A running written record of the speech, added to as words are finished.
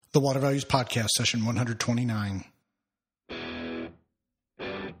The Water Values Podcast, session 129.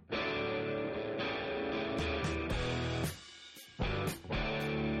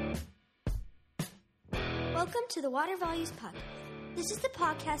 Welcome to the Water Values Podcast. This is the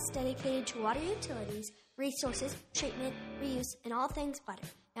podcast dedicated to water utilities, resources, treatment, reuse, and all things water.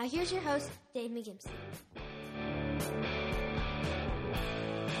 Now here's your host, Dave McGimsey.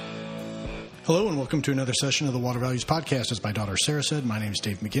 Hello and welcome to another session of the Water Values Podcast. As my daughter Sarah said, my name is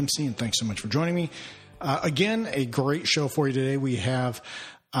Dave McGimsey, and thanks so much for joining me. Again, a great show for you today. We have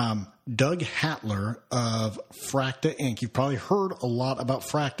Doug Hattler of Fracta Inc. You've probably heard a lot about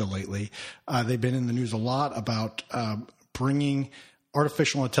Fracta lately. They've been in the news a lot about bringing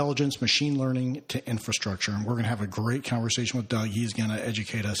artificial intelligence, machine learning to infrastructure. And we're going to have a great conversation with Doug. He's going to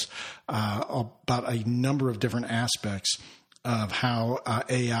educate us about a number of different aspects of how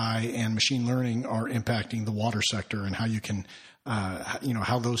AI and machine learning are impacting the water sector and how you can,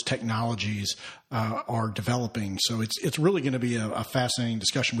 how those technologies are developing. So it's really going to be a fascinating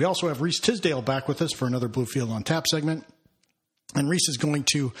discussion. We also have Reese Tisdale back with us for another Bluefield on Tap segment. And Reese is going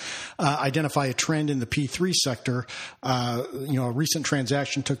to identify a trend in the P3 sector. A recent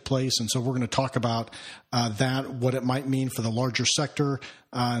transaction took place, and so we're going to talk about that, what it might mean for the larger sector,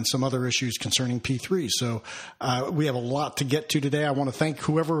 and some other issues concerning P3. So we have a lot to get to today. I want to thank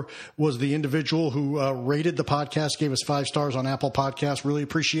whoever was the individual who rated the podcast, gave us 5 stars on Apple Podcasts. Really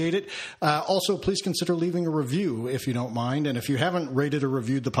appreciate it. Also, please consider leaving a review if you don't mind. And if you haven't rated or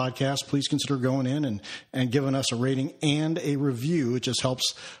reviewed the podcast, please consider going in and giving us a rating and a review. It just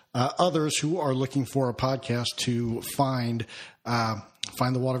helps others who are looking for a podcast to find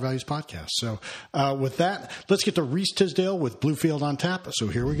the Water Values Podcast. So with that, let's get to Reese Tisdale with Bluefield on Tap. So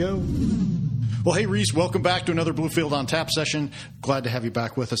here we go. Well, hey, Reese, welcome back to another Bluefield on Tap session. Glad to have you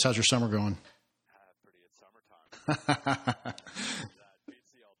back with us. How's your summer going? Pretty at summertime.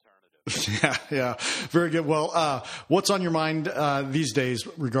 Beats the alternative. Yeah. Very good. Well, what's on your mind these days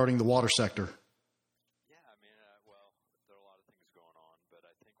regarding the water sector?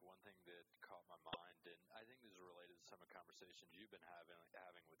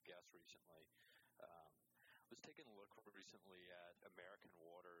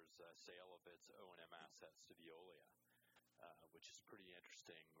 Sale of its O&M assets to Veolia, which is pretty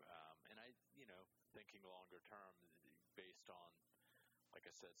interesting. And thinking longer term, based on, like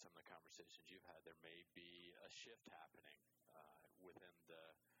I said, some of the conversations you've had, there may be a shift happening within the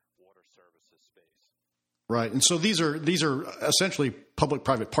water services space. Right, and so these are essentially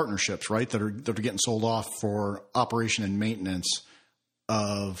public-private partnerships, right? That are getting sold off for operation and maintenance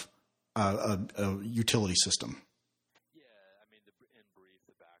of a utility system.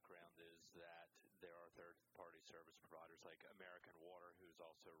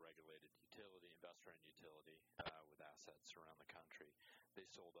 They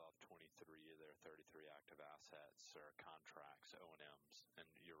sold off 23 of their 33 active assets or contracts, O&Ms, and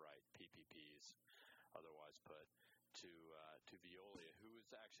you're right, PPPs, otherwise put, to Veolia, who is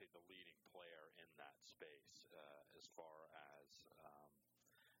actually the leading player in that space as far as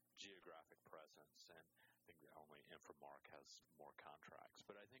geographic presence. And I think only Infomark has more contracts.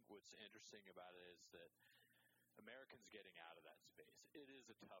 But I think what's interesting about it is that Americans getting out of that space. It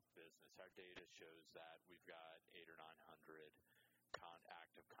is a tough business. Our data shows that we've got 800 or 900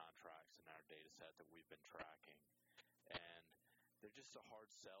 active contracts in our data set that we've been tracking, and they're just a hard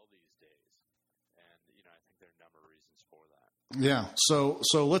sell these days. And I think there are a number of reasons for that. Yeah. So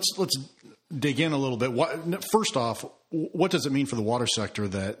let's dig in a little bit. First off, what does it mean for the water sector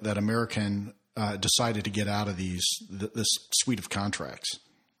that American decided to get out of this suite of contracts?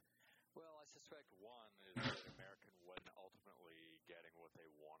 Well, I suspect one is that American wasn't ultimately getting what they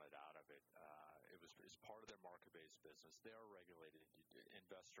wanted out of it. It's part of their market-based business. They are regulated,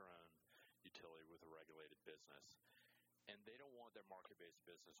 investor-owned utility with a regulated business, and they don't want their market-based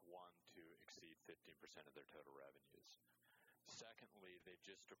business, one, to exceed 15% of their total revenues. Secondly, they've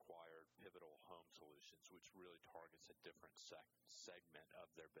just acquired Pivotal Home Solutions, which really targets a different segment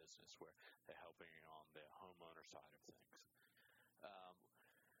of their business where they're helping on the homeowner side of things.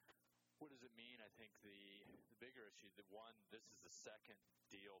 What does it mean? I think the bigger issue, this is the second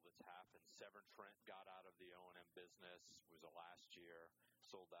deal that's happened. Severn Trent got out of the O&M business. Was it last year?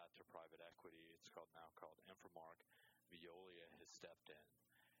 Sold that to private equity. It's now called Infomark. Veolia has stepped in.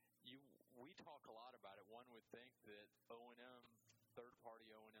 We talk a lot about it. One would think that O&M,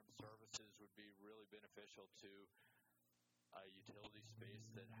 third-party O&M services would be really beneficial to a utility space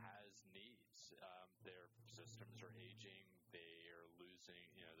that has needs. Their systems are aging. They are losing,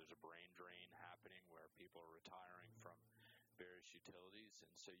 there's a brain drain happening where people are retiring from various utilities.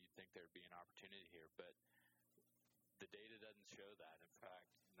 And so you'd think there'd be an opportunity here. But the data doesn't show that. In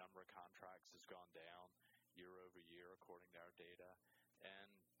fact, contracts has gone down year over year according to our data. And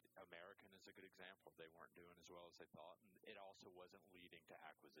American is a good example. They weren't doing as well as they thought, and it also wasn't leading to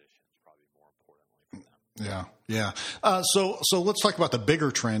acquisitions, probably more importantly for them. Yeah. So let's talk about the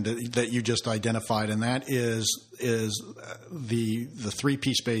bigger trend that you just identified, and that is the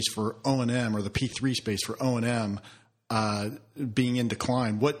 3P space for O&M, or the P3 space for O&M being in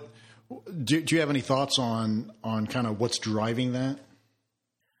decline. What do you have any thoughts on kind of what's driving that?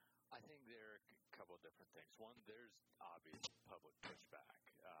 I think there are a couple of different things. One, there's obvious public pushback.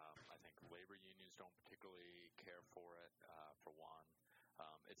 I think labor unions don't particularly care for it. For one,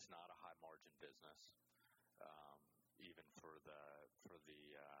 it's not a high margin business. Even for the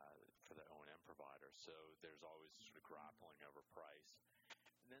O&M provider, so there's always sort of grappling over price.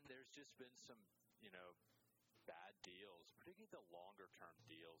 And then there's just been some, bad deals, particularly the longer term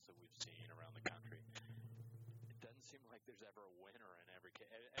deals that we've seen around the country. It doesn't seem like there's ever a winner in every case.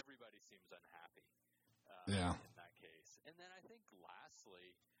 Everybody seems unhappy in that case. And then I think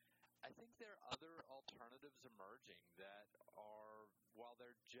lastly, I think there are other alternatives emerging that are, while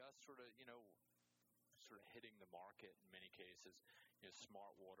they're just sort of hitting the market in many cases,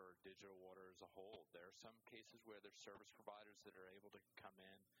 smart water, digital water as a whole. There are some cases where there's service providers that are able to come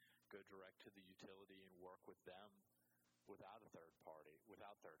in, go direct to the utility and work with them without third party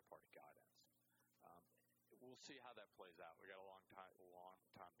guidance. We'll see how that plays out. We got a long time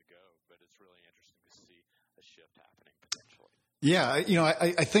to go, but it's really interesting to see a shift happening potentially. Yeah,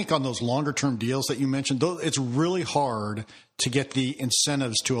 I think on those longer term deals that you mentioned, it's really hard to get the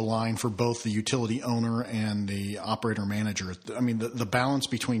incentives to align for both the utility owner and the operator manager. I mean, the balance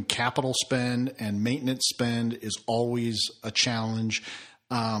between capital spend and maintenance spend is always a challenge.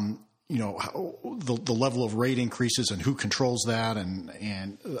 The level of rate increases and who controls that,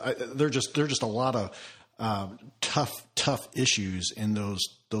 and they're just a lot of tough issues in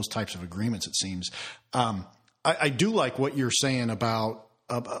those types of agreements. It seems. I do like what you're saying about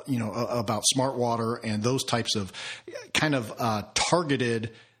smart water and those types of kind of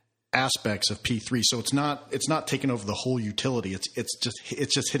targeted aspects of P3. So it's not taking over the whole utility. It's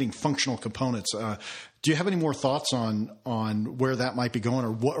just hitting functional components. Do you have any more thoughts on where that might be going,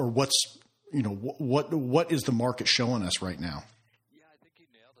 or what is the market showing us right now? Yeah, I think you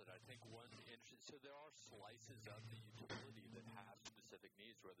nailed it. I think one interesting. So there are slices of the utility that have specific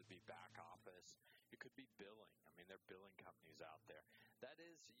needs, whether it be back office, it could be billing. I mean, there are billing companies out there. That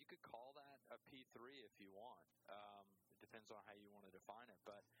is, you could call that a P3 if you want. It depends on how you want to define it,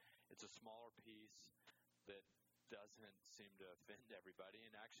 but it's a smaller piece that doesn't seem to offend everybody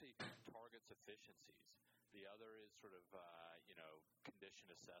and actually targets efficiencies. The other is sort of, condition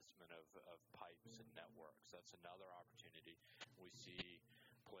assessment of pipes and networks. That's another opportunity. We see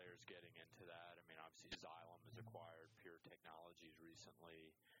players getting into that. I mean, obviously Xylem has acquired Pure Technologies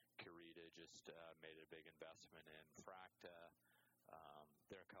recently. Carita just made a big investment in Fracta.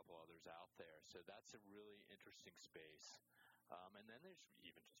 There are a couple others out there. So that's a really interesting space. And then there's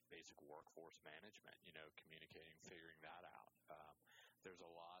even just basic workforce management, communicating, figuring that out. There's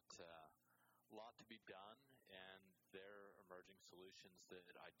a lot to be done, and there are emerging solutions that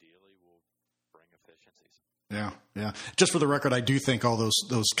ideally will bring efficiencies. Yeah. Just for the record, I do think all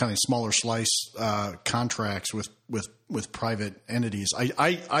those kind of smaller slice contracts with private entities,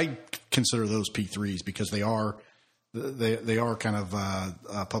 I consider those P3s because they are kind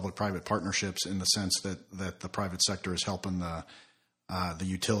of public-private partnerships in the sense that the private sector is helping the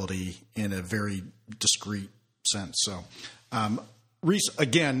utility in a very discrete sense. So, Reese,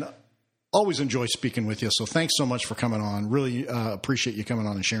 again, always enjoy speaking with you. So thanks so much for coming on. Really appreciate you coming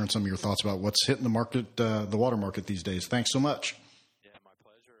on and sharing some of your thoughts about what's hitting the market, the water market these days. Thanks so much. Yeah, my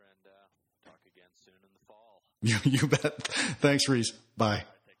pleasure, and talk again soon in the fall. You bet. Thanks, Reese. Bye. All right,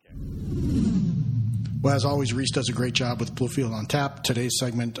 take care. Well, as always, Reese does a great job with Bluefield on Tap. Today's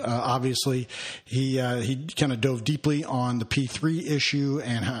segment, obviously, he kind of dove deeply on the P3 issue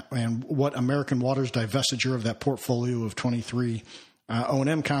and what American Water's divestiture of that portfolio of 23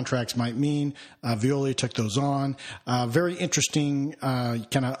 O&M contracts might mean. Veolia took those on. Very interesting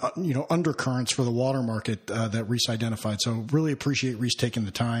kind of undercurrents for the water market that Reese identified. So really appreciate Reese taking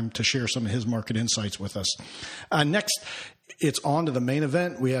the time to share some of his market insights with us. Next, it's on to the main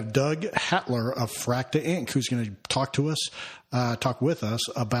event. We have Doug Hattler of Fracta Inc., who's going to talk with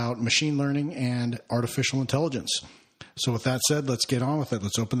us about machine learning and artificial intelligence. So with that said, let's get on with it.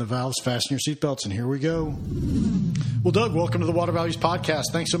 Let's open the valves, fasten your seatbelts, and here we go. Well, Doug, welcome to the Water Values Podcast.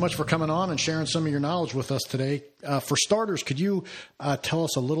 Thanks so much for coming on and sharing some of your knowledge with us today. For starters, could you tell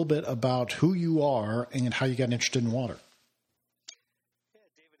us a little bit about who you are and how you got interested in water? Yeah,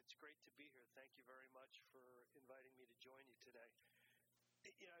 David, it's great to be here. Thank you very much for inviting me to join you today.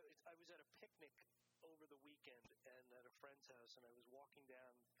 It's I was at a picnic over the weekend and at a friend's house, and I was walking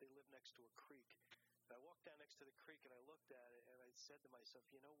down. They live next to a creek. I walked down next to the creek, and I looked at it, and I said to myself,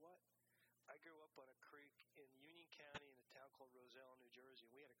 you know what? I grew up on a creek in Union County in a town called Roselle, New Jersey,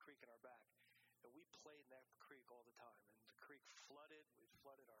 and we had a creek in our back. And we played in that creek all the time. And the creek flooded. It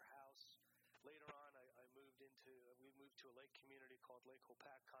flooded our house. Later on, we moved to a lake community called Lake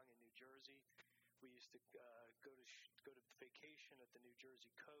Hopatcong in New Jersey. We used to go to vacation at the New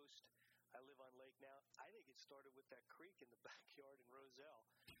Jersey coast. I live on lake now. I think it started with that creek in the backyard in Roselle.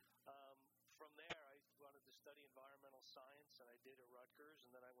 From there, I wanted to study environmental science, and I did at Rutgers.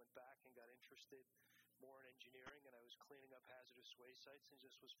 And then I went back and got interested more in engineering, and I was cleaning up hazardous waste sites and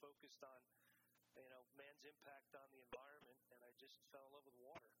just was focused on, man's impact on the environment, and I just fell in love with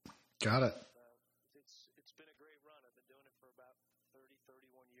water. Got it. It's been a great run. I've been doing it for about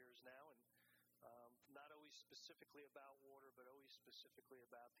 31 years now, and not always specifically about water, but always specifically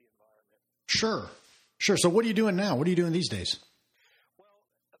about the environment. Sure. So what are you doing now? What are you doing these days? Well,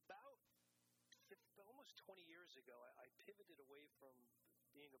 about almost 20 years ago, I pivoted away from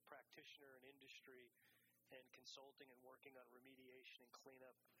being a practitioner in industry and consulting and working on remediation and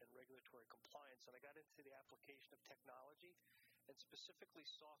cleanup and regulatory compliance. And I got into the application of technology and specifically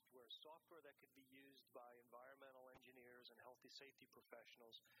software that could be used by environmental engineers and healthy safety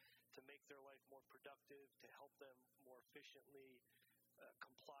professionals to make their life more productive, to help them more efficiently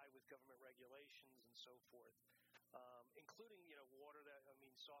comply with government regulations and so forth, including,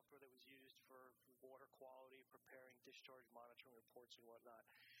 software that was used for water quality, preparing discharge monitoring reports and whatnot.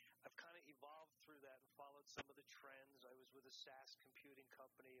 I've kind of evolved through that and followed some of the trends. I was with a SaaS computing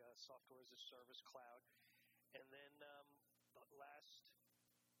company, software as a service cloud. And then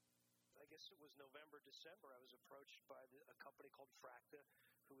I guess it was November, December, I was approached by a company called Fracta,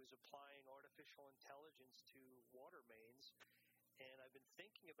 who is applying artificial intelligence to water mains. And I've been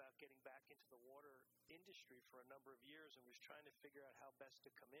thinking about getting back into the water industry for a number of years and was trying to figure out how best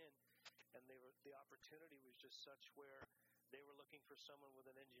to come in. And the opportunity was just such where they were looking for someone with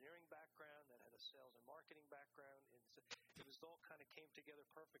an engineering background that had a sales and marketing background. And it was all kind of came together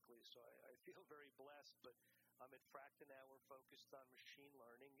perfectly. So I feel very blessed. But I'm at Fracta now. We're focused on machine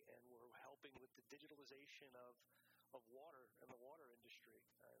learning, and we're helping with the digitalization of water and the water industry.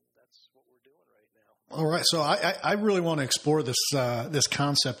 And that's what we're doing right now. All right. So I really want to explore this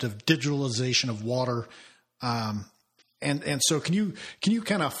concept of digitalization of water. And so can you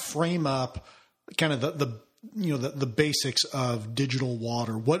kind of frame up kind of the basics of digital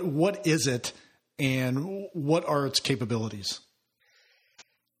water? What is it and what are its capabilities?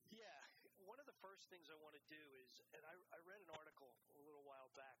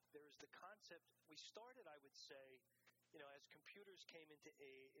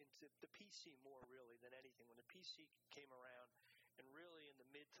 The PC more really than anything. When the PC came around, and really in the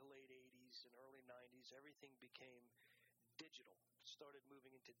mid to late 80s and early 90s, everything became digital, started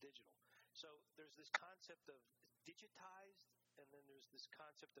moving into digital. So there's this concept of digitized, and then there's this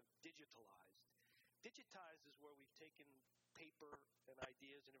concept of digitalized. Digitized is where we've taken paper and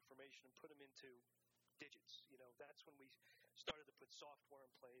ideas and information and put them into digits. That's when we started to put software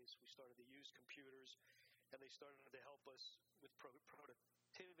in place. We started to use computers, and they started to help us with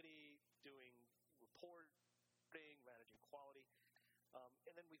productivity, doing reporting, managing quality.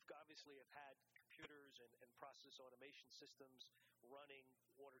 And then we've obviously have had computers and process automation systems running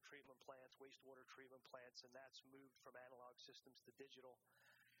water treatment plants, wastewater treatment plants, and that's moved from analog systems to digital.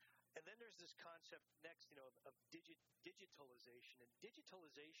 And then there's this concept next, of digitalization. And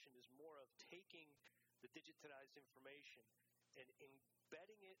digitalization is more of taking the digitized information and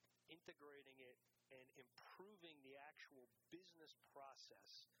embedding it, integrating it, and improving the actual business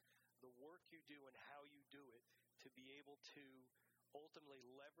process, the work you do and how you do it, to be able to ultimately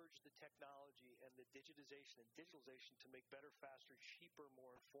leverage the technology and the digitization to make better, faster, cheaper,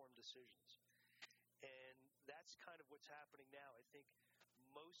 more informed decisions. And that's kind of what's happening now. I think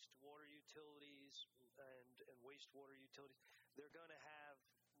most water utilities and wastewater utilities, they're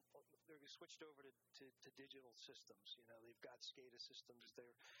switched over to digital systems. They've got SCADA systems.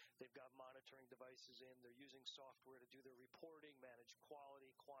 They've got monitoring devices in. They're using software to do their reporting, manage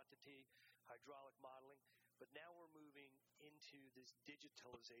quality, quantity, hydraulic modeling. But now we're moving into this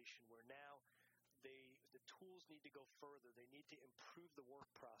digitalization where now the tools need to go further. They need to improve the work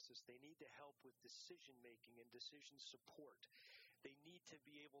process. They need to help with decision making and decision support. They need to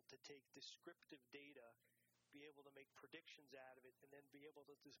be able to take descriptive data, be able to make predictions out of it, and then be able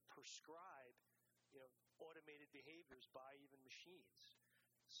to just prescribe, automated behaviors by even machines.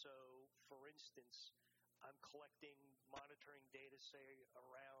 So, for instance, I'm collecting monitoring data, say,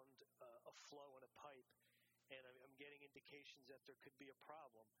 around a flow in a pipe, and I'm getting indications that there could be a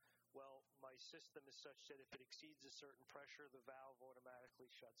problem. system is such that if it exceeds a certain pressure, the valve automatically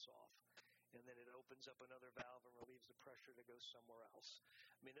shuts off. And then it opens up another valve and relieves the pressure to go somewhere else.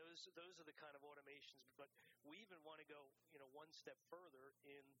 I mean, those are the kind of automations. But we even want to go, one step further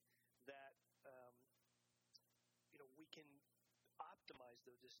in that, we can optimize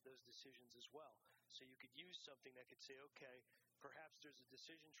those decisions as well. So you could use something that could say, okay, perhaps there's a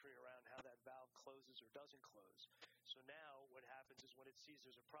decision tree around how that valve closes or doesn't close. So now what happens is when it sees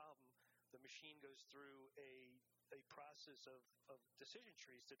there's a problem, the machine goes through a process of decision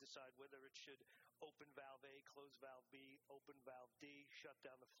trees to decide whether it should open valve A, close valve B, open valve D, shut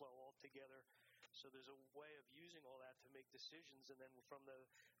down the flow altogether. So there's a way of using all that to make decisions, and then from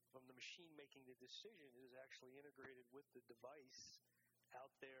the machine making the decision, it is actually integrated with the device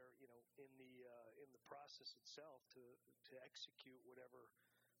out there, in the process itself to execute whatever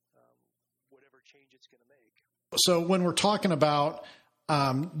change it's going to make. So when we're talking about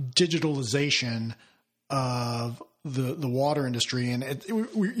digitalization of the water industry, and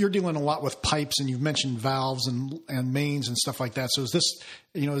you're dealing a lot with pipes, and you've mentioned valves and mains and stuff like that. So is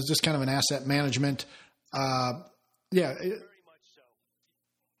this kind of an asset management? Yeah. Very much so.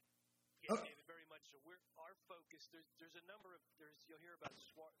 Yeah, David, very much so. Our focus, there's a number of, you'll hear about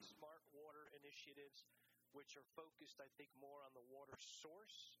smart water initiatives, which are focused, I think, more on the water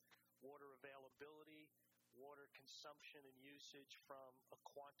source, water availability, water consumption and usage from a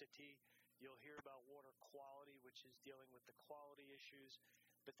quantity. You'll hear about water quality, which is dealing with the quality issues.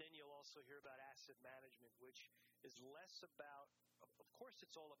 But then you'll also hear about asset management, which is less about, of course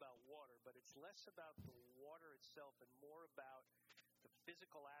it's all about water, but it's less about the water itself and more about the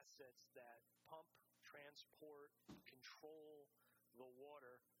physical assets that pump, transport, control the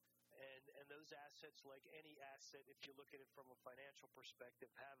water. And those assets, like any asset, if you look at it from a financial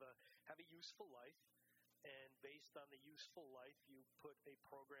perspective, have a useful life. And based on the useful life, you put a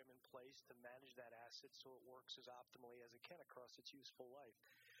program in place to manage that asset so it works as optimally as it can across its useful life.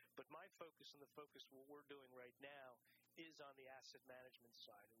 But my focus and the focus what we're doing right now is on the asset management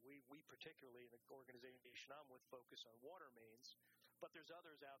side. And we particularly in the organization I'm with focus on water mains, but there's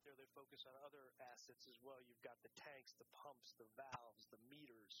others out there that focus on other assets as well. You've got the tanks, the pumps, the valves, the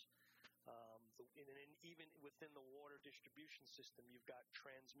meters. And even within the water distribution system, you've got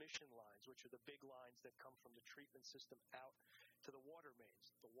transmission lines, which are the big lines that come from the treatment system out to the water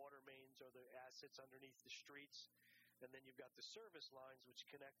mains. The water mains are the assets underneath the streets, and then you've got the service lines, which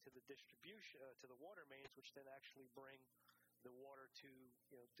connect to the distribution to the water mains, which then actually bring the water to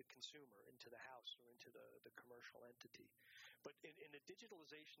the consumer, into the house or into the commercial entity. But in the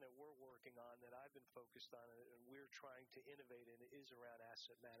digitalization that we're working on, that I've been focused on and we're trying to innovate in, is around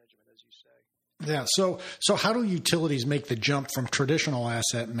asset management, as you say. Yeah. So how do utilities make the jump from traditional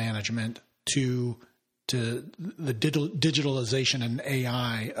asset management to the digitalization and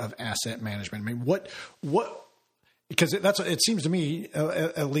AI of asset management? I mean, what? Because it seems to me,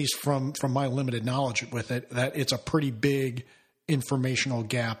 at least from my limited knowledge with it, that it's a pretty big informational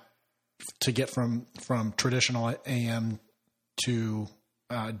gap to get from traditional AM to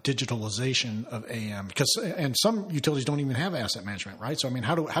digitalization of AM. And some utilities don't even have asset management, right? So I mean,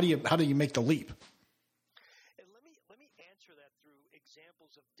 how do you make the leap? And let me answer that through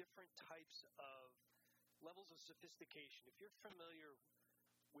examples of different types of levels of sophistication. If you're familiar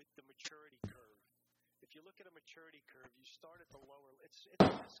with the maturity curve. If you look at a maturity curve, you start at the lower. It's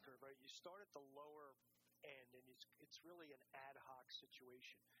an S curve, right? You start at the lower end, and it's really an ad hoc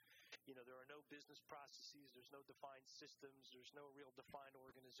situation. There are no business processes. There's no defined systems. There's no real defined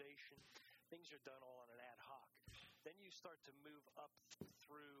organization. Things are done all on an ad hoc. Then you start to move up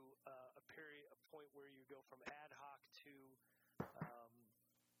through a point where you go from ad hoc to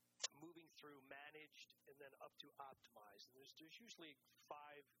moving through managed, and then up to optimized. And there's usually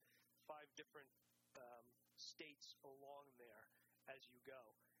five different states along there as you go.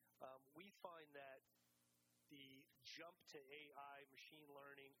 We find that the jump to AI, machine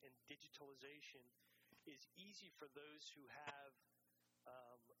learning, and digitalization is easy for those who have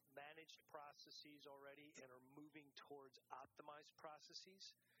managed processes already and are moving towards optimized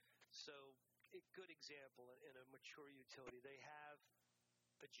processes. So a good example in a mature utility, they have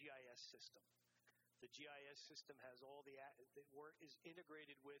a GIS system. The GIS system has all is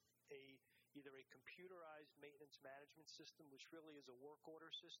integrated with either a computerized maintenance management system, which really is a work order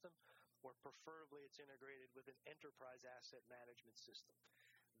system, or preferably it's integrated with an enterprise asset management system.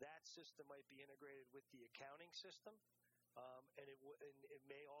 That system might be integrated with the accounting system, and it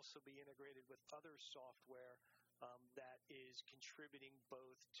may also be integrated with other software that is contributing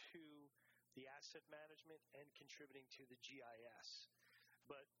both to the asset management and contributing to the GIS.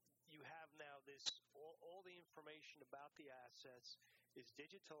 But you have now all the information about the assets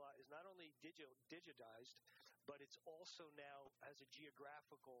is not only digitized, but it's also now has a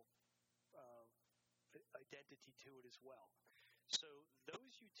geographical identity to it as well. So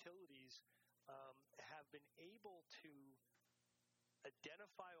those utilities have been able to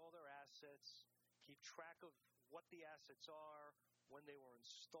identify all their assets, keep track of what the assets are, when they were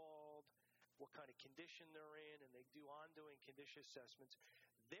installed, what kind of condition they're in, and they do ongoing condition assessments.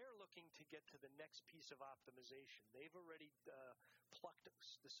 They're looking to get to the next piece of optimization. They've already plucked,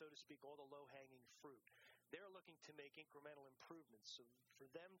 so to speak, all the low-hanging fruit. They're looking to make incremental improvements. So for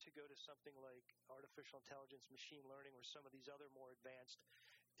them to go to something like artificial intelligence, machine learning, or some of these other more advanced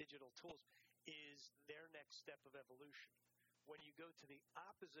digital tools is their next step of evolution. When you go to the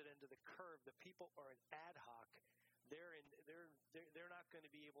opposite end of the curve, the people are an ad hoc. They're not going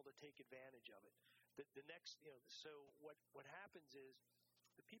to be able to take advantage of it. The next, so what happens is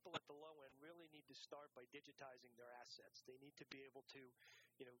the people at the low end really need to start by digitizing their assets. They need to be able to,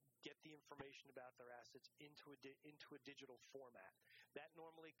 get the information about their assets into a digital format. That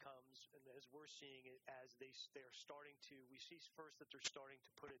normally comes, and as we're seeing it, as they're starting to, we see first that they're starting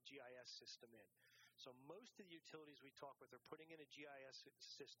to put a GIS system in. So most of the utilities we talk with are putting in a GIS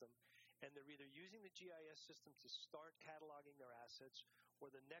system, and they're either using the GIS system to start cataloging their assets,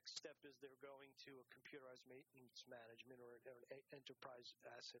 or the next step is they're going to a computerized maintenance management or an enterprise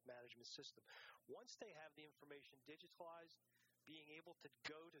asset management system. Once they have the information digitalized, being able to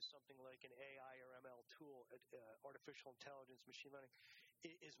go to something like an AI or ML tool, artificial intelligence, machine learning,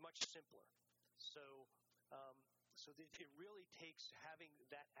 is much simpler. So it really takes having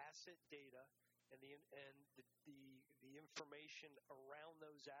that asset data and the information around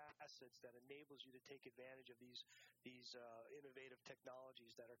those assets that enables you to take advantage of these innovative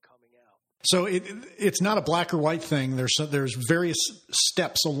technologies that are coming out. So it's not a black or white thing. There's various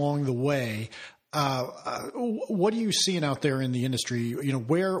steps along the way. What are you seeing out there in the industry?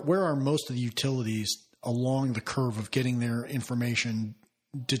 Where are most of the utilities along the curve of getting their information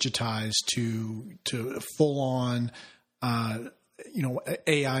digitized to full on,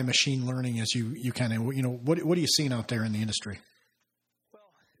 AI machine learning? As you kind of, what are you seeing out there in the industry?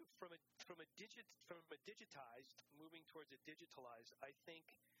 Well, from a digitized moving towards a digitalized, I think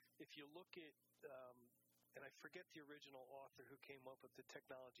if you look at and I forget the original author who came up with the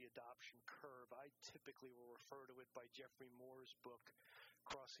technology adoption curve. I typically will refer to it by Jeffrey Moore's book,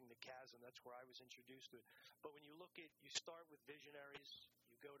 Crossing the Chasm. That's where I was introduced to it. But when you start with visionaries,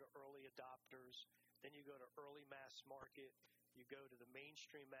 you go to early adopters, then you go to early mass market, you go to the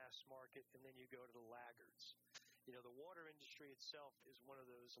mainstream mass market, and then you go to the laggards. The water industry itself is one of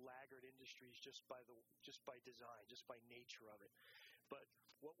those laggard industries just by design, just by nature of it. But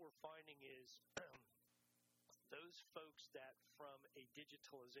what we're finding is those folks that from a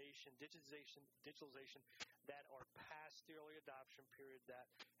digitalization that are past the early adoption period,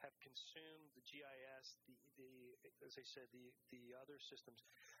 that have consumed the GIS, as I said, the other systems,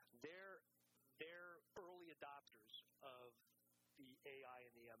 they're early adopters of the AI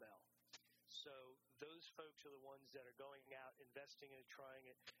and the ML. So those folks are the ones that are going out, investing in it, trying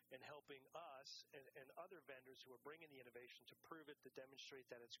it, and helping us and other vendors who are bringing the innovation to prove it, to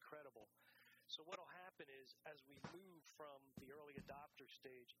demonstrate that it's credible. So what will happen is, as we move from the early adopter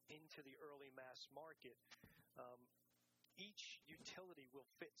stage into the early mass market, each utility will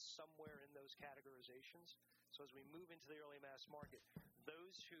fit somewhere in those categorizations. So as we move into the early mass market,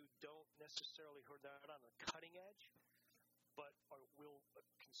 those who are not on the cutting edge, but will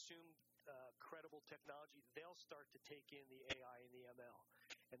consume credible technology, they'll start to take in the AI and the ML.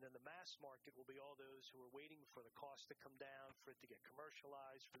 And then the mass market will be all those who are waiting for the cost to come down, for it to get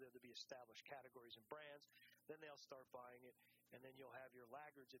commercialized, for there to be established categories and brands. Then they'll start buying it. And then you'll have your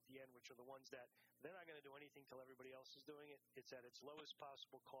laggards at the end, which are the ones that they're not going to do anything till everybody else is doing it. It's at its lowest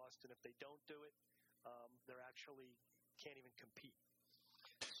possible cost. And if they don't do it, they're actually can't even compete.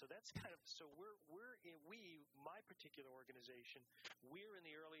 So that's my particular organization, we're in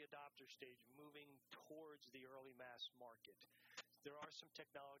the early adopter stage, moving towards the early mass market. There are some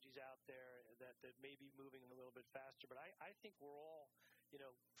technologies out there that may be moving a little bit faster, but I think we're all,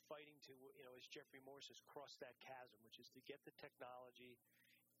 fighting to, as Jeffrey Moore says, cross that chasm, which is to get the technology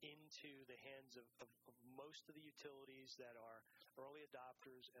into the hands of most of the utilities that are early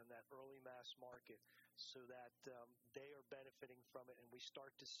adopters and that early mass market, so that they are benefiting from it. And we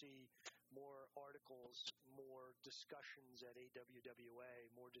start to see more articles, more discussions at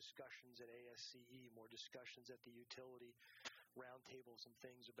AWWA, more discussions at ASCE, more discussions at the utility roundtables and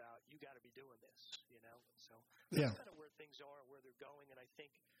things about, you got to be doing this, So that's kind of where things are, where they're going. And I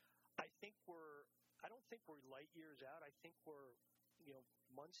don't think we're light years out. I think we're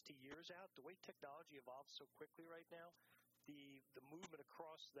months to years out. The way technology evolves so quickly right now, the movement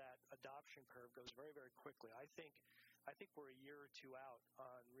across that adoption curve goes very, very quickly. I think we're a year or two out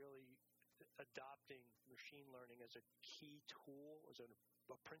on really adopting machine learning as a key tool, as a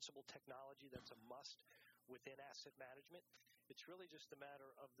principal technology that's a must within asset management. It's really just a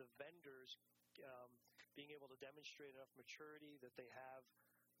matter of the vendors being able to demonstrate enough maturity that they have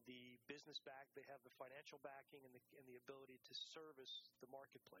the business they have the financial backing and the ability to service the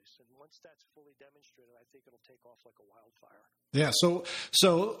marketplace. And once that's fully demonstrated, I think it'll take off like a wildfire. Yeah.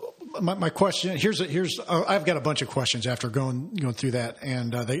 So my question here's I've got a bunch of questions after going through that,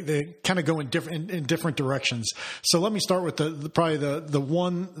 and they kind of go in different directions. So let me start with probably the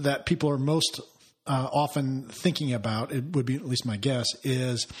one that people are most often thinking about. It would be at least my guess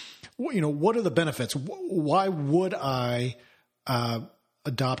is, what are the benefits? Why would I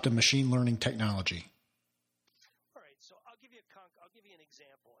adopt a machine learning technology? All right, so I'll give you an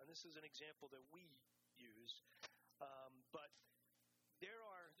example, and this is an example that we use. But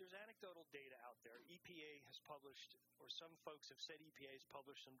there's anecdotal data out there. EPA has published, or some folks have said EPA has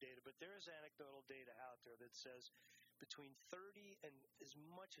published some data, but there is anecdotal data out there that says between 30 and as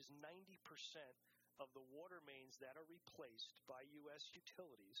much as 90% of the water mains that are replaced by U.S.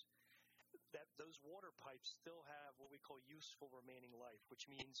 utilities, that those water pipes still have what we call useful remaining life,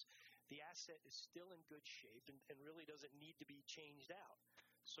 which means the asset is still in good shape and really doesn't need to be changed out.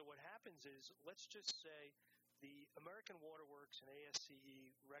 So what happens is, let's just say the American Water Works and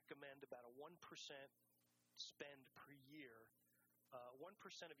ASCE recommend about a 1% spend per year.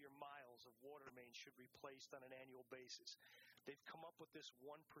 1% of your miles of water main should be replaced on an annual basis. They've come up with this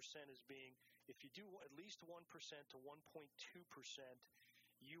 1% as being, if you do at least 1% to 1.2%,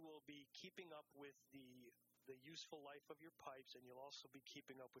 you will be keeping up with the useful life of your pipes, and you'll also be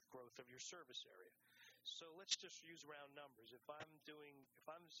keeping up with growth of your service area. So let's just use round numbers. If I'm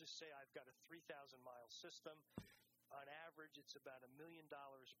just say I've got a 3,000 mile system, on average it's about $1 million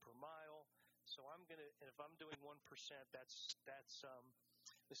per mile. So if I'm doing 1%, that's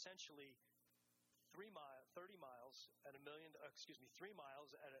essentially 30 miles at $1 million. 3 miles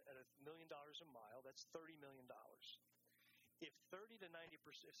at $1 million a mile. That's $30 million. If 30 to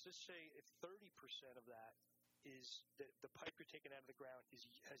 90%, let's say if 30% of that is the pipe you're taking out of the ground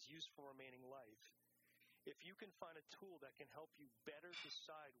has useful remaining life, if you can find a tool that can help you better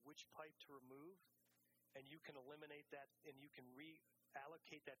decide which pipe to remove, and you can eliminate that, and you can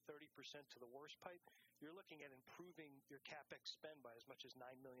reallocate that 30% to the worst pipe, you're looking at improving your CapEx spend by as much as $9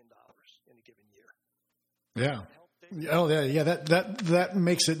 million in a given year. Yeah. Oh, yeah. That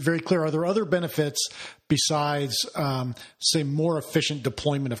makes it very clear. Are there other benefits besides, say, more efficient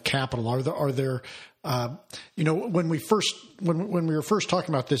deployment of capital? Are there when we were first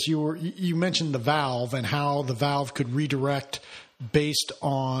talking about this, you mentioned the valve and how the valve could redirect based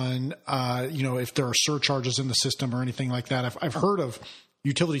on if there are surcharges in the system or anything like that. I've heard of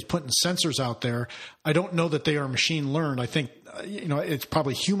utilities putting sensors out there. I don't know that they are machine learned. I think it's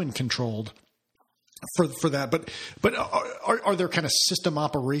probably human controlled for that. But are there kind of system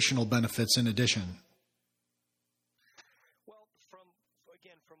operational benefits in addition? Well, from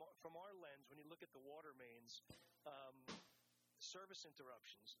our lens, when you look at the water mains, service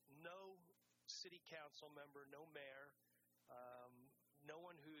interruptions, no city council member, no mayor, no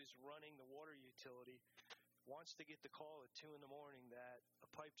one who is running the water utility wants to get the call at 2 a.m. that a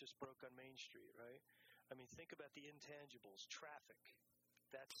pipe just broke on Main Street, right? I mean, think about the intangibles, traffic.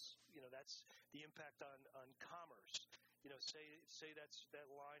 That's the impact on commerce. Say that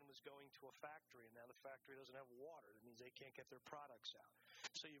line was going to a factory, and now the factory doesn't have water. That means they can't get their products out.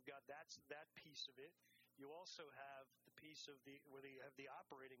 So you've got that piece of it. You also have the piece of where you have the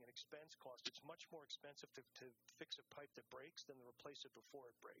operating and expense cost. It's much more expensive to fix a pipe that breaks than to replace it before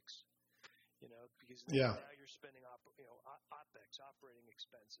it breaks. Because now you're spending OpEx, operating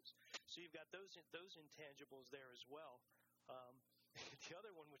expenses. So you've got those intangibles there as well. The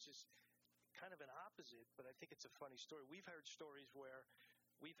other one, which is kind of an opposite, but I think it's a funny story. We've heard stories where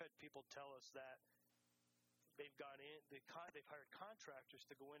we've had people tell us that they've gone in, they've hired contractors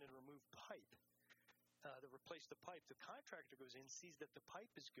to go in and remove pipe, to replace the pipe. The contractor goes in, sees that the pipe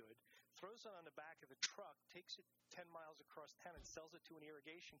is good, throws it on the back of a truck, takes it 10 miles across town, and sells it to an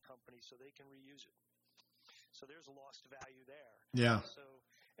irrigation company so they can reuse it. So there's lost value there. Yeah.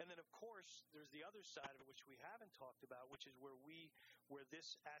 And then, of course, there's the other side of it, which we haven't talked about, which is where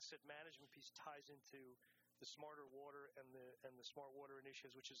this asset management piece ties into the smarter water and the smart water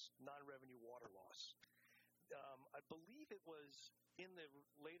initiatives, which is non-revenue water loss. I believe it was in the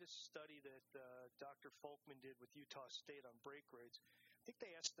latest study that Dr. Folkman did with Utah State on break rates. I think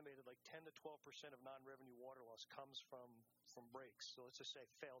they estimated like 10 to 12% of non-revenue water loss comes from breaks. So let's just say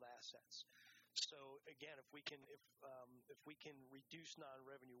failed assets. So again, if we can reduce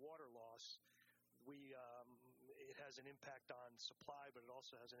non-revenue water loss, it has an impact on supply, but it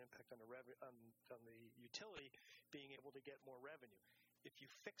also has an impact on the utility being able to get more revenue. If you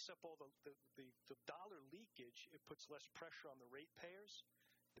fix up all the dollar leakage, it puts less pressure on the ratepayers.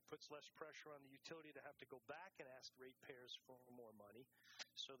 It puts less pressure on the utility to have to go back and ask ratepayers for more money.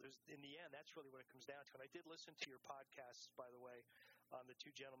 So in the end, that's really what it comes down to. And I did listen to your podcasts, by the way, on the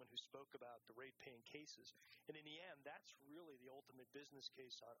two gentlemen who spoke about the rate-paying cases. And in the end, that's really the ultimate business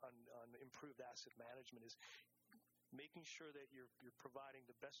case on improved asset management, is making sure that you're providing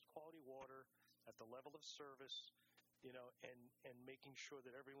the best quality water at the level of service, and making sure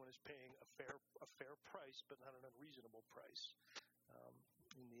that everyone is paying a fair price, but not an unreasonable price.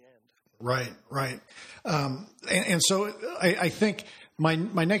 In the end. Right. And so I think my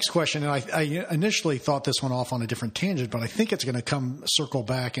next question, and I initially thought this one off on a different tangent, but I think it's going to circle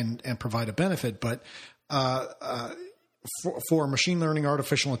back and provide a benefit. But for machine learning,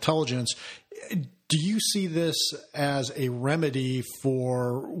 artificial intelligence, do you see this as a remedy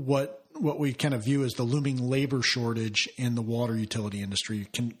for what we kind of view as the looming labor shortage in the water utility industry?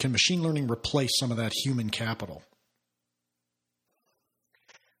 Can machine learning replace some of that human capital?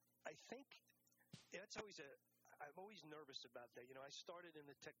 I'm always nervous about that. I started in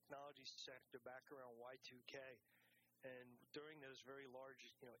the technology sector back around Y2K, and during those very large,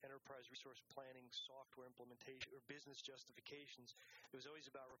 enterprise resource planning, software implementation, or business justifications, it was always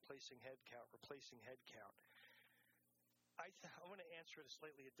about replacing headcount. I want to answer it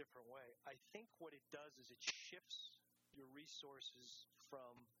a different way. I think what it does is it shifts your resources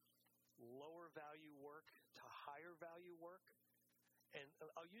from lower value work to higher value work. And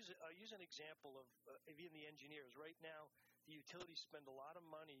I'll use an example of even the engineers. Right now, the utilities spend a lot of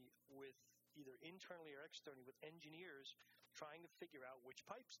money with either internally or externally with engineers trying to figure out which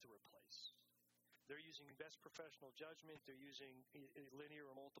pipes to replace. They're using best professional judgment. They're using linear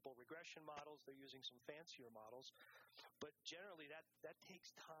or multiple regression models. They're using some fancier models. But generally, that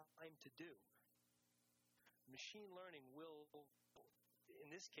takes time to do. Machine learning in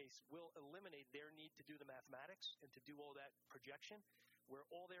this case, will eliminate their need to do the mathematics and to do all that projection, where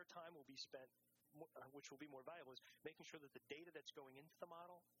all their time will be spent, which will be more valuable, is making sure that the data that's going into the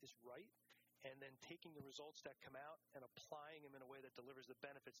model is right, and then taking the results that come out and applying them in a way that delivers the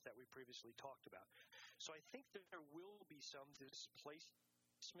benefits that we previously talked about. So I think that there will be some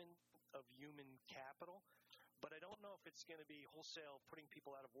displacement of human capital, but I don't know if it's going to be wholesale putting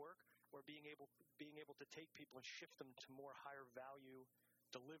people out of work, or being able to take people and shift them to more higher value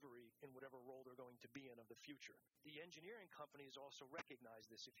delivery in whatever role they're going to be in of the future. The engineering companies also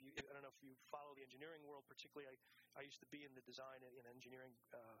recognize this. I don't know if you follow the engineering world, particularly I used to be in the design and engineering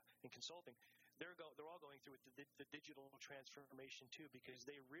and consulting. They're all going through the digital transformation too, because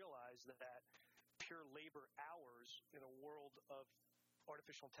they realize that pure labor hours in a world of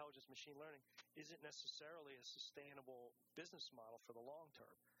artificial intelligence, machine learning, isn't necessarily a sustainable business model for the long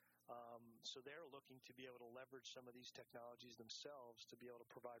term. So they're looking to be able to leverage some of these technologies themselves to be able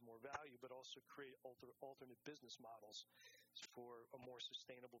to provide more value, but also create alternate business models for a more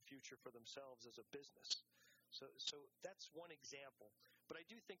sustainable future for themselves as a business. So that's one example. But I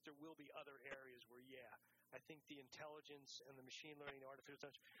do think there will be other areas where, I think the intelligence and the machine learning, the artificial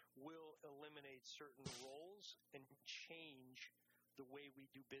intelligence will eliminate certain roles and change the way we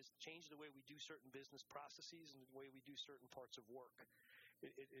do business, change the way we do certain business processes and the way we do certain parts of work.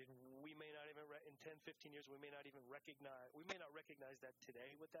 We may not even, in 10, 15 years, we may not recognize that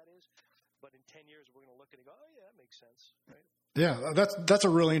today, what that is. But in 10 years, we're going to look at it and go, oh, yeah, that makes sense, right? Yeah, that's a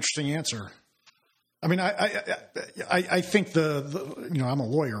really interesting answer. I mean, I think I'm a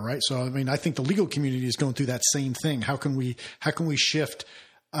lawyer, right? So, I mean, I think the legal community is going through that same thing. How can we shift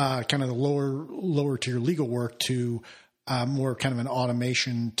kind of the lower tier legal work to more kind of an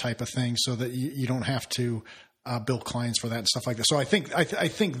automation type of thing, so that you don't have to bill clients for that and stuff like that. So I think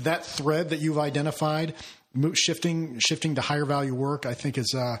that thread that you've identified, shifting to higher value work, I think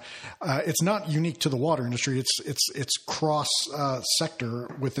is it's not unique to the water industry. It's cross sector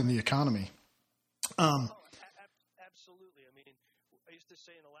within the economy. Absolutely. I mean, I used to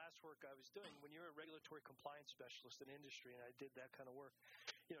say in the last work I was doing, when you're a regulatory compliance specialist in industry, and I did that kind of work,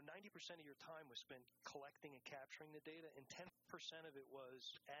 90% of your time was spent collecting and capturing the data, and 10% of it was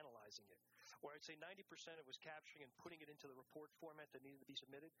analyzing it. Or I'd say 90% it was capturing and putting it into the report format that needed to be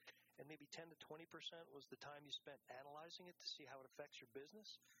submitted, and maybe 10 to 20% was the time you spent analyzing it to see how it affects your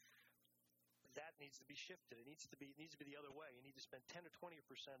business. that needs to be shifted. It needs to be the other way. You need to spend 10 or 20%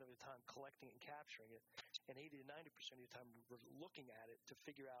 of your time collecting and capturing it, and 80 to 90% of your time looking at it to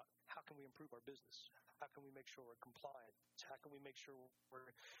figure out how can we improve our business? How can we make sure we're compliant? How can we make sure we're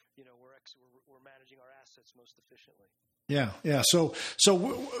managing our assets most efficiently? Yeah. So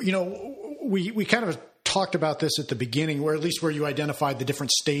we kind of talked about this at the beginning, or at least where you identified the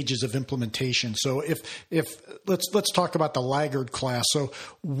different stages of implementation. So if let's talk about the laggard class. So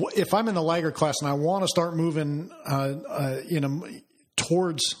if I'm in the laggard class and I want to start moving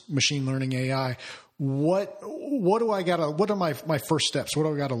towards machine learning AI, what are my first steps? What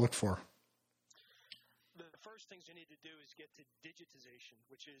do I got to look for?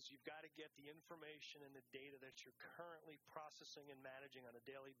 Which is you've got to get the information and the data that you're currently processing and managing on a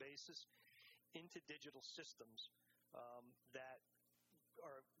daily basis into digital systems that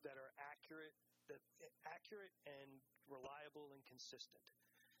are accurate and reliable and consistent.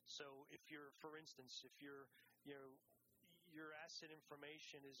 So if your asset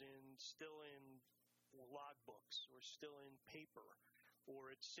information is still in logbooks or still in paper, or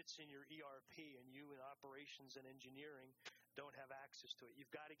it sits in your ERP and you in operations and engineering don't have access to it,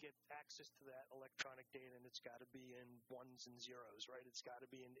 you've got to get access to that electronic data, and it's got to be in ones and zeros, right? It's got to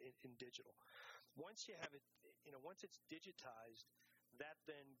be in digital. Once you have it, once it's digitized, that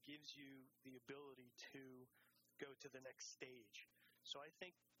then gives you the ability to go to the next stage. So I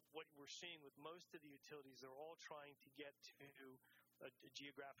think what we're seeing with most of the utilities, they're all trying to get to a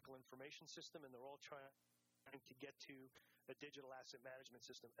geographical information system, and they're all trying to get to a digital asset management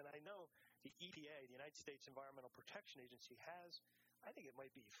system. And I know the EPA, the United States Environmental Protection Agency, I think it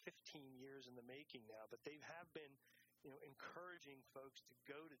might be 15 years in the making now, but they have been encouraging folks to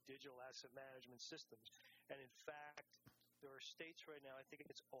go to digital asset management systems. And in fact, there are states right now, I think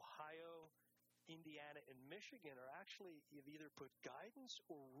it's Ohio, Indiana, and Michigan have either put guidance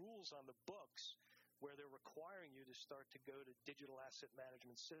or rules on the books where they're requiring you to start to go to digital asset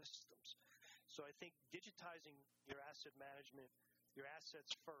management systems. So I think digitizing your asset management, your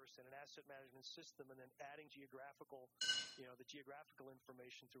assets first in an asset management system, and then adding the geographical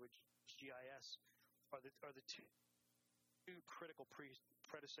information through a GIS are the two critical preceding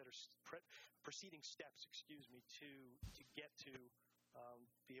steps, to get to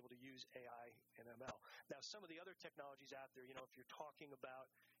be able to use AI and ML. Now, some of the other technologies out there, if you're talking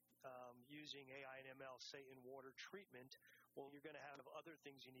about using AI and ML, say in water treatment, well, you're going to have other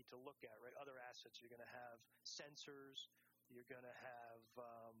things you need to look at, right? Other assets. You're going to have sensors. You're going to have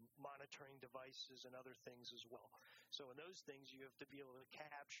monitoring devices and other things as well. So in those things, you have to be able to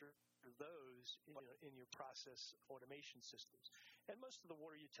capture those in your process automation systems. And most of the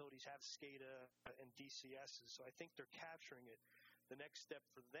water utilities have SCADA and DCSs, so I think they're capturing it. The next step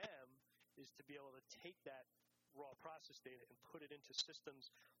for them is to be able to take that raw process data and put it into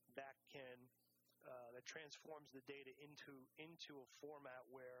systems that that transforms the data into a format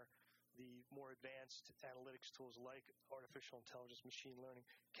where the more advanced analytics tools like artificial intelligence, machine learning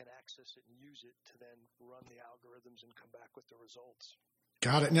can access it and use it to then run the algorithms and come back with the results.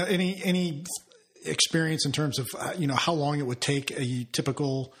 Got it. Now, any experience in terms of how long it would take a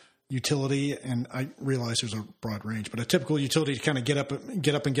typical utility, and I realize there's a broad range, but a typical utility to kind of get up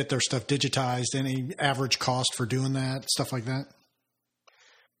and get their stuff digitized? Any average cost for doing that, stuff like that?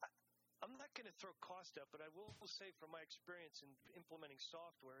 I'm not going to throw cost up, but I will say from my experience in implementing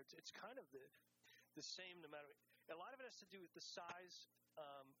software, it's kind of the same no matter. A lot of it has to do with the size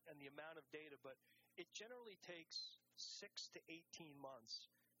and the amount of data, but it generally takes 6 to 18 months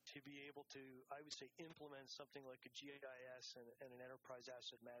to be able to, I would say, implement something like a GIS and an enterprise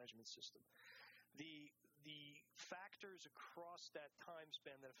asset management system. The factors across that time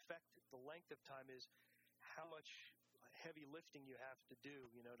span that affect the length of time is how much heavy lifting you have to do.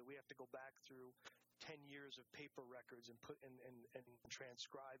 Do we have to go back through 10 years of paper records and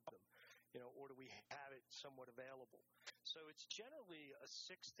transcribe them? Or do we have it somewhat available? So it's generally a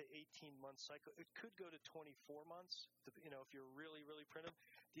 6 to 18 month cycle. It could go to 24 months, if you're really, really primitive.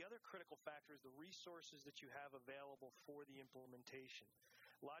 The other critical factor is the resources that you have available for the implementation.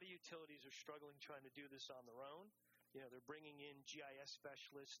 A lot of utilities are struggling trying to do this on their own. They're bringing in GIS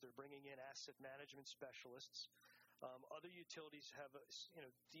specialists. They're bringing in asset management specialists. Other utilities have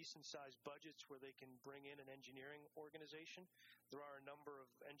decent-sized budgets where they can bring in an engineering organization. There are a number of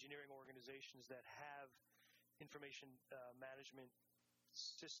engineering organizations that have information management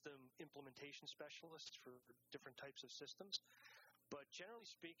system implementation specialists for different types of systems. But generally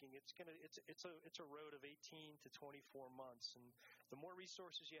speaking, it's a road of 18 to 24 months, and the more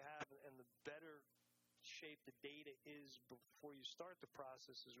resources you have and the better shape the data is before you start the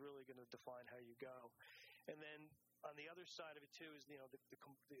process is really going to define how you go. And then On the other side of it too is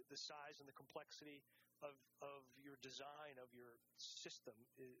the size and the complexity of your design of your system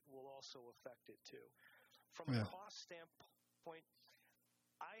will also affect it too. From a cost standpoint,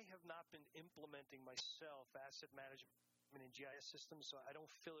 I have not been implementing myself asset management in GIS systems, so I don't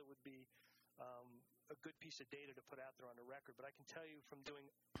feel it would be a good piece of data to put out there on the record. But I can tell you from doing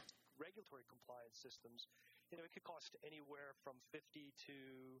regulatory compliance systems, it could cost anywhere from $50,000 to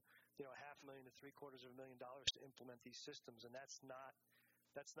 $500,000 to $750,000 to implement these systems, and that's not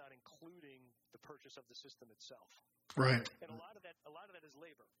including the purchase of the system itself. Right. And a lot of that is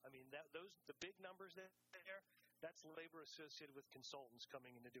labor. I mean, the big numbers there, that's labor associated with consultants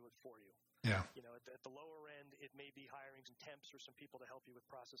coming in to do it for you. Yeah. At the lower end, it may be hiring some temps or some people to help you with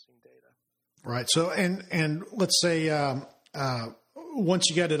processing data. Right. So, and let's say once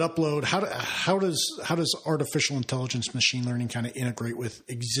you get it upload, how does artificial intelligence, machine learning kind of integrate with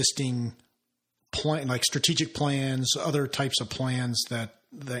existing like strategic plans, other types of plans that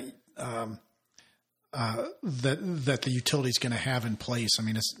the utility is going to have in place? I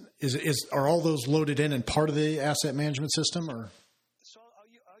mean, are all those loaded in and part of the asset management system, or? So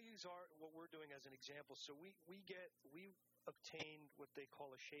I'll use what we're doing as an example. So we obtained what they call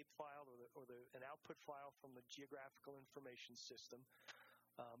a shape file or an output file from the geographical information system.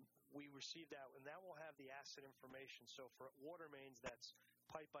 We receive that, and that will have the asset information. So for water mains, that's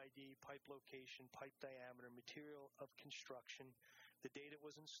pipe ID, pipe location, pipe diameter, material of construction, the date it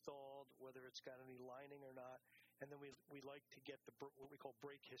was installed, whether it's got any lining or not, and then we like to get what we call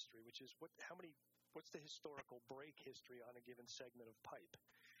break history, which is what's the historical break history on a given segment of pipe.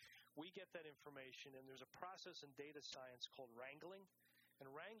 We get that information, and there's a process in data science called wrangling,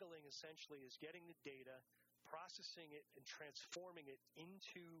 and wrangling essentially is getting the data, processing it, and transforming it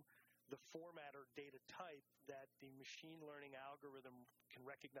into the format or data type that the machine learning algorithm can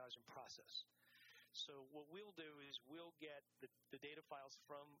recognize and process. So what we'll do is we'll get the data files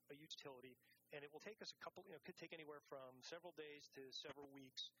from a utility, and it will take us could take anywhere from several days to several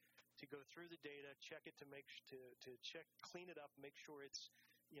weeks to go through the data, check it clean it up, make sure it's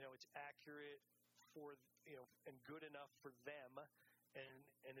accurate for and good enough for them,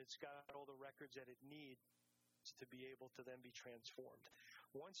 and it's got all the records that it needs to be able to then be transformed.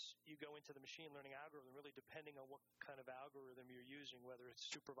 Once you go into the machine learning algorithm, really depending on what kind of algorithm you're using, whether it's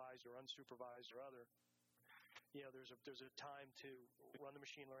supervised or unsupervised or other, there's a time to run the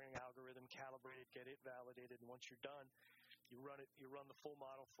machine learning algorithm, calibrate it, get it validated, and once you're done, you run the full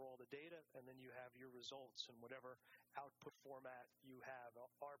model for all the data, and then you have your results in whatever output format you have.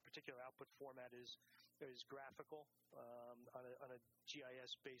 Our particular output format is graphical on a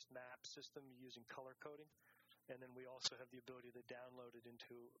GIS-based map system using color coding. And then we also have the ability to download it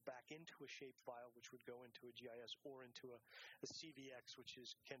back into a shape file, which would go into a GIS or into a CVX, which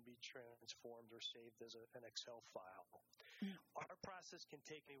can be transformed or saved as an Excel file. Our process can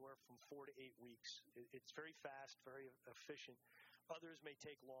take anywhere from 4 to 8 weeks. It's very fast, very efficient. Others may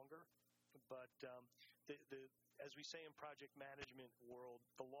take longer, but as we say in project management world,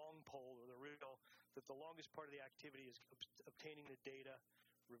 the long pole or the longest part of the activity is obtaining the data,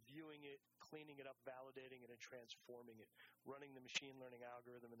 reviewing it, cleaning it up, validating it, and transforming it, running the machine learning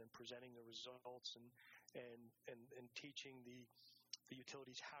algorithm, and then presenting the results and teaching the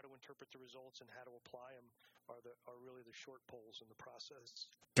utilities how to interpret the results and how to apply them are really the short poles in the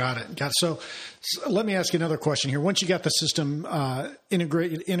process. Got it. So let me ask you another question here. Once you got the system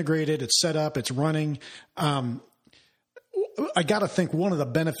integrated, it's set up, it's running, I got to think one of the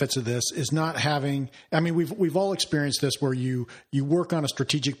benefits of this is not having, I mean, we've all experienced this where you work on a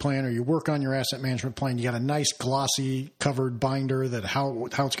strategic plan or you work on your asset management plan. You got a nice glossy covered binder that how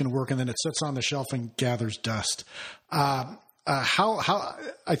it's going to work. And then it sits on the shelf and gathers dust. How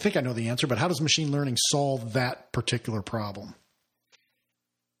I think I know the answer, but how does machine learning solve that particular problem?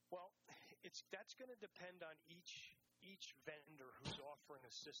 Well, that's going to depend on each vendor who's offering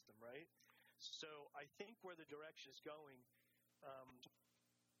a system, right? So I think where the direction is going,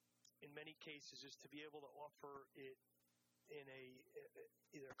 in many cases, is to be able to offer it in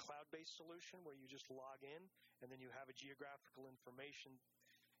either a cloud-based solution where you just log in and then you have a geographical information,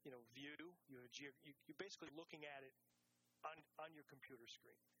 view. You're basically looking at it on your computer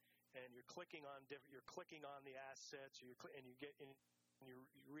screen, and you're clicking on the assets, and you're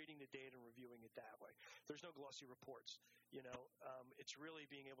reading the data and reviewing it that way. There's no glossy reports. It's really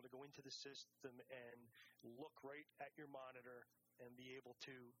being able to go into the system and look right at your monitor and be able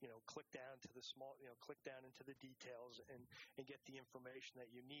to, click down to click down into the details and get the information that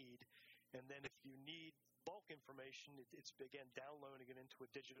you need. And then if you need bulk information, it's again downloading it into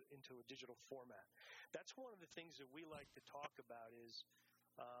a digital format. That's one of the things that we like to talk about is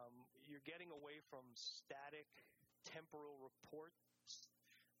you're getting away from static temporal reports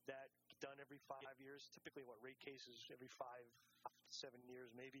that done every 5 years. Typically, rate cases every 5 to 7 years.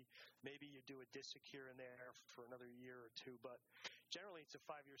 Maybe you do a DSIC here and there for another year or two, but generally it's a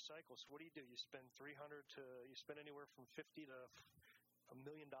 5-year cycle. So what do? You spend you spend anywhere from $50 to $1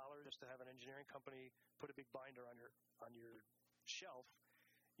 million just to have an engineering company put a big binder on your shelf.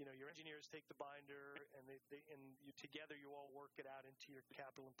 Your engineers take the binder and you together you all work it out into your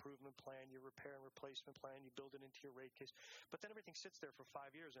capital improvement plan, your repair and replacement plan, you build it into your rate case. But then everything sits there for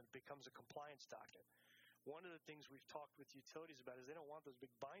 5 years and it becomes a compliance document. One of the things we've talked with utilities about is they don't want those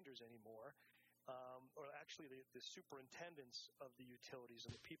big binders anymore. Or actually the superintendents of the utilities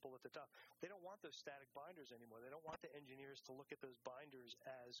and the people at the top, they don't want those static binders anymore. They don't want the engineers to look at those binders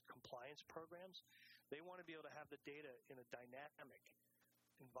as compliance programs. They want to be able to have the data in a dynamic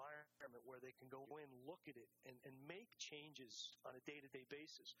environment where they can go in, look at it, and make changes on a day-to-day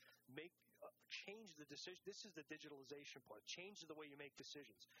basis. Change the decision. This is the digitalization part. Change the way you make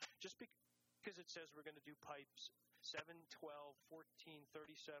decisions. Just because it says we're going to do pipes 7, 12, 14,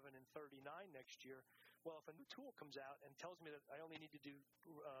 37, and 39 next year, well, if a new tool comes out and tells me that I only need to do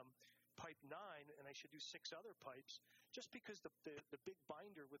pipe 9 and I should do 6 other pipes, just because the big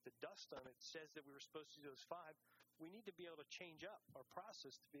binder with the dust on it says that we were supposed to do those 5, we need to be able to change up our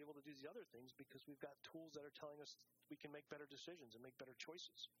process to be able to do the other things because we've got tools that are telling us we can make better decisions and make better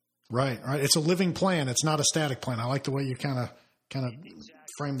choices. Right. It's a living plan. It's not a static plan. I like the way you kind of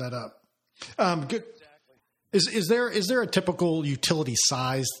frame that up. Good. Exactly. Is there a typical utility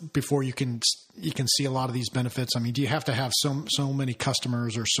size before you can see a lot of these benefits? I mean, do you have to have so many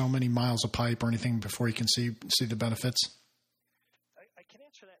customers or so many miles of pipe or anything before you can see the benefits? I can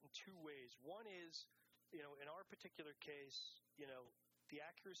answer that in 2 ways. One is, in our particular case, the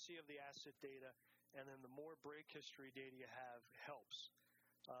accuracy of the asset data and then the more break history data you have helps.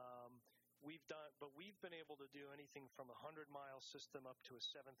 We've been able to do anything from a 100-mile system up to a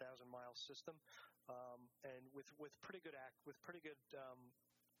 7,000-mile system, and with pretty good accuracy.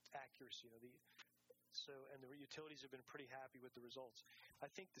 And the utilities have been pretty happy with the results. I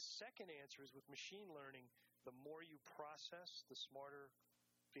think the second answer is with machine learning, the more you process, the smarter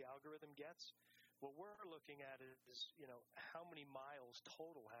the algorithm gets. What we're looking at is, how many miles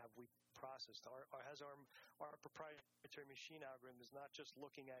total have we processed? Has our proprietary machine algorithm is not just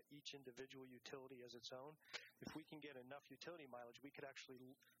looking at each individual utility as its own. If we can get enough utility mileage, the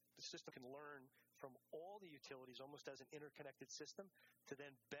system can learn from all the utilities almost as an interconnected system to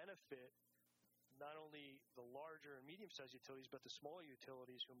then benefit not only the larger and medium-sized utilities, but the smaller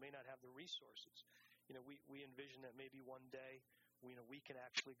utilities who may not have the resources. We envision that maybe one day, we can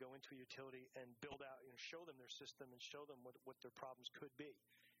actually go into a utility and build out, show them their system and show them what their problems could be.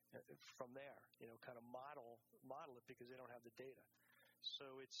 From there, kind of model it because they don't have the data.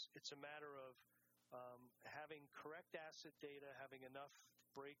 So it's a matter of having correct asset data, having enough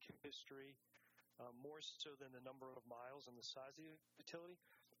break history, more so than the number of miles and the size of the utility.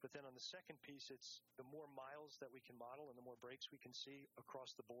 But then on the second piece, it's the more miles that we can model and the more breaks we can see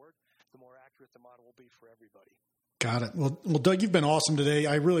across the board, the more accurate the model will be for everybody. Got it. Well, Doug, you've been awesome today.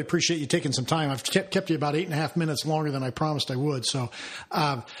 I really appreciate you taking some time. I've kept you about 8.5 minutes longer than I promised I would. So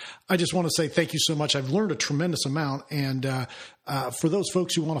I just want to say thank you so much. I've learned a tremendous amount. And for those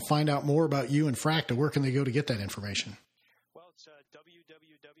folks who want to find out more about you and Fracta, where can they go to get that information? Well, it's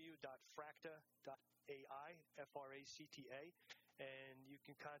www.fracta.ai, Fracta. And you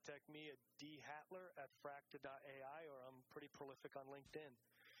can contact me at dhattler@fracta.ai, or I'm pretty prolific on LinkedIn.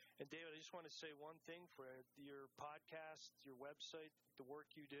 And David, I just want to say one thing for your podcast, your website, the work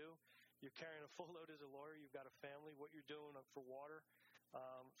you do. You're carrying a full load as a lawyer. You've got a family. What you're doing for water,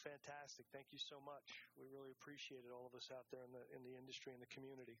 fantastic. Thank you so much. We really appreciate it, all of us out there in the industry and the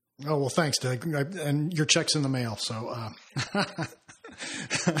community. Oh, well, thanks, Doug. And your check's in the mail. So,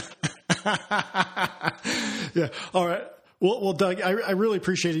 yeah. All right. Well, Doug, I really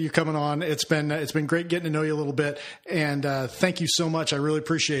appreciate you coming on. It's been great getting to know you a little bit, and thank you so much. I really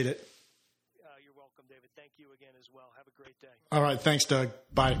appreciate it. You're welcome, David. Thank you again as well. Have a great day. All right, thanks, Doug.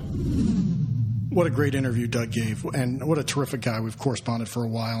 Bye. What a great interview Doug gave, and what a terrific guy. We've corresponded for a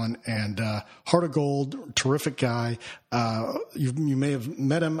while, and heart of gold, terrific guy. You may have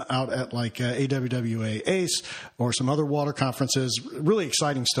met him out at like AWWA ACE or some other water conferences. Really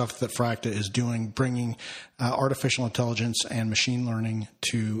exciting stuff that Fracta is doing, bringing artificial intelligence and machine learning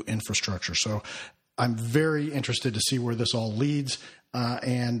to infrastructure. So I'm very interested to see where this all leads.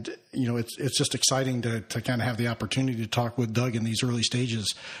 And it's just exciting to kind of have the opportunity to talk with Doug in these early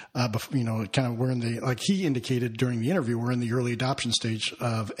stages. We're in the, like he indicated during the interview, we're in the early adoption stage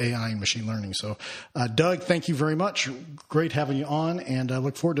of AI and machine learning. So, Doug, thank you very much. Great having you on, and I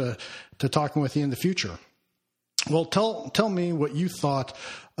look forward to talking with you in the future. Well, tell me what you thought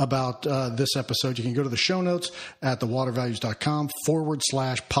about this episode. You can go to the show notes at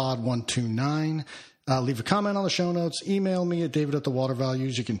thewatervalues.com/pod129. Leave a comment on the show notes. Email me at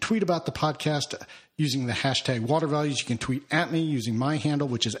david@thewatervalues. You can tweet about the podcast using the hashtag watervalues. You can tweet at me using my handle,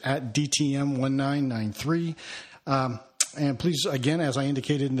 which is at DTM1993. And please, again, as I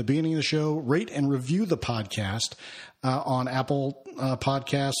indicated in the beginning of the show, rate and review the podcast on Apple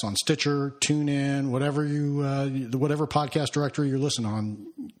Podcasts, on Stitcher, TuneIn, whatever podcast directory you're listening on.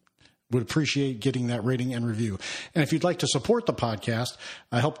 Would appreciate getting that rating and review. And if you'd like to support the podcast,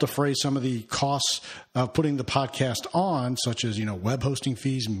 I help defray some of the costs of putting the podcast on, such as, web hosting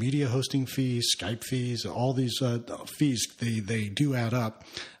fees, media hosting fees, Skype fees, all these fees, they do add up.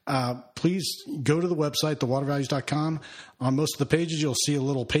 Please go to the website, thewatervalues.com. On most of the pages, you'll see a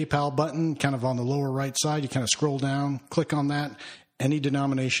little PayPal button kind of on the lower right side. You kind of scroll down, click on that. Any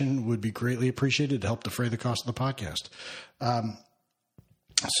denomination would be greatly appreciated to help defray the cost of the podcast.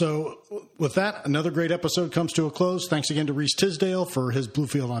 So with that, another great episode comes to a close. Thanks again to Reese Tisdale for his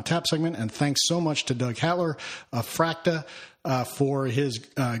Bluefield on Tap segment. And thanks so much to Doug Hattler of Fracta for his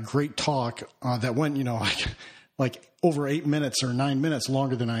great talk that went, like over 8 minutes or 9 minutes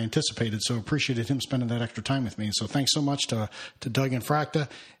longer than I anticipated. So appreciated him spending that extra time with me. So thanks so much to Doug and Fracta.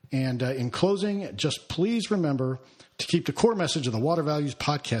 And in closing, just please remember to keep the core message of the Water Values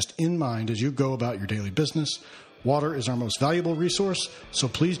podcast in mind as you go about your daily business. Water is our most valuable resource, so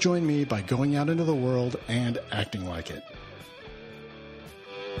please join me by going out into the world and acting like it.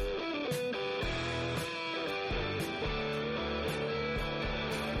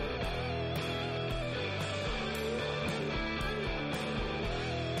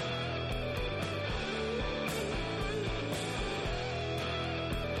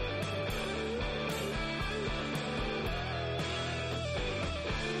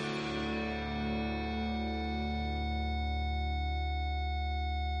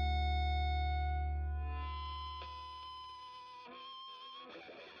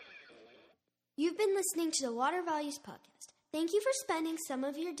 You've been listening to the Water Values Podcast. Thank you for spending some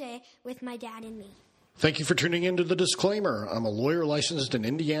of your day with my dad and me. Thank you for tuning in to the disclaimer. I'm a lawyer licensed in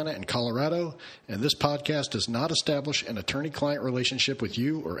Indiana and Colorado, and this podcast does not establish an attorney-client relationship with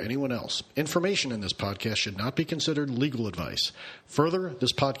you or anyone else. Information in this podcast should not be considered legal advice. Further,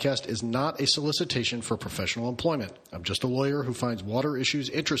 this podcast is not a solicitation for professional employment. I'm just a lawyer who finds water issues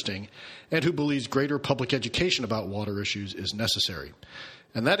interesting and who believes greater public education about water issues is necessary.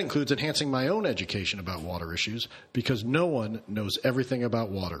 And that includes enhancing my own education about water issues because no one knows everything about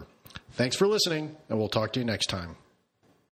water. Thanks for listening, and we'll talk to you next time.